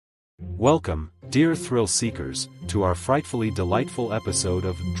Welcome, dear thrill seekers, to our frightfully delightful episode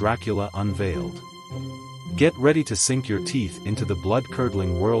of Dracula Unveiled. Get ready to sink your teeth into the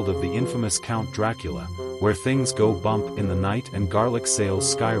blood-curdling world of the infamous Count Dracula, where things go bump in the night and garlic sales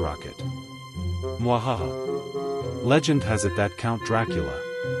skyrocket. Mwahaha. Legend has it that Count Dracula,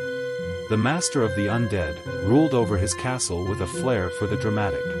 the master of the undead, ruled over his castle with a flair for the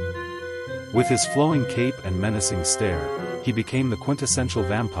dramatic. With his flowing cape and menacing stare, he became the quintessential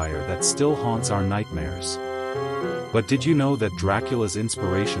vampire that still haunts our nightmares. But did you know that Dracula's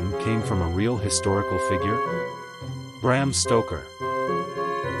inspiration came from a real historical figure? Bram Stoker,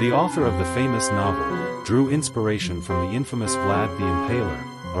 the author of the famous novel, drew inspiration from the infamous Vlad the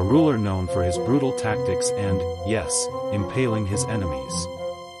Impaler, a ruler known for his brutal tactics and, yes, impaling his enemies.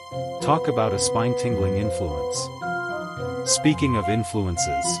 Talk about a spine-tingling influence. Speaking of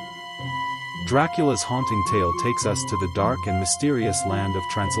influences, Dracula's haunting tale takes us to the dark and mysterious land of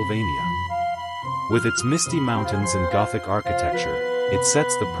Transylvania. With its misty mountains and Gothic architecture, it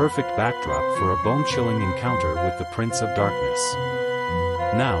sets the perfect backdrop for a bone-chilling encounter with the Prince of Darkness.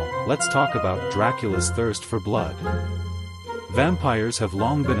 Now, let's talk about Dracula's thirst for blood. Vampires have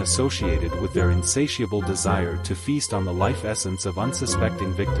long been associated with their insatiable desire to feast on the life essence of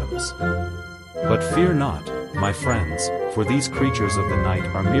unsuspecting victims. But fear not, my friends, for these creatures of the night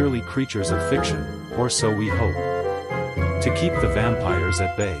are merely creatures of fiction, or so we hope. To keep the vampires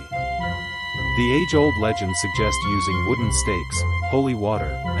at bay, the age-old legend suggests using wooden stakes, holy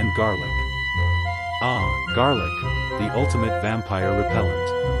water, and garlic. Ah, garlic, the ultimate vampire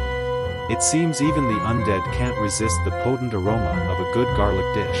repellent. It seems even the undead can't resist the potent aroma of a good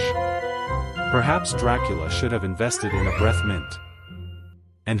garlic dish. Perhaps Dracula should have invested in a breath mint.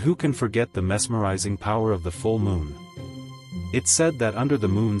 And who can forget the mesmerizing power of the full moon? It's said that under the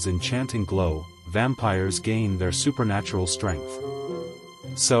moon's enchanting glow, vampires gain their supernatural strength.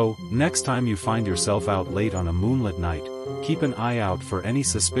 So, next time you find yourself out late on a moonlit night, keep an eye out for any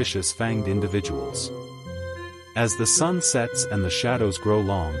suspicious fanged individuals. As the sun sets and the shadows grow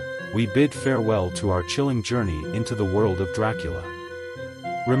long, we bid farewell to our chilling journey into the world of Dracula.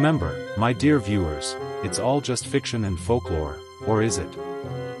 Remember, my dear viewers, it's all just fiction and folklore, or is it?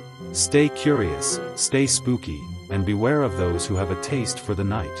 Stay curious, stay spooky, and beware of those who have a taste for the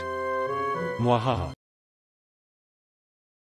night. Mwahaha.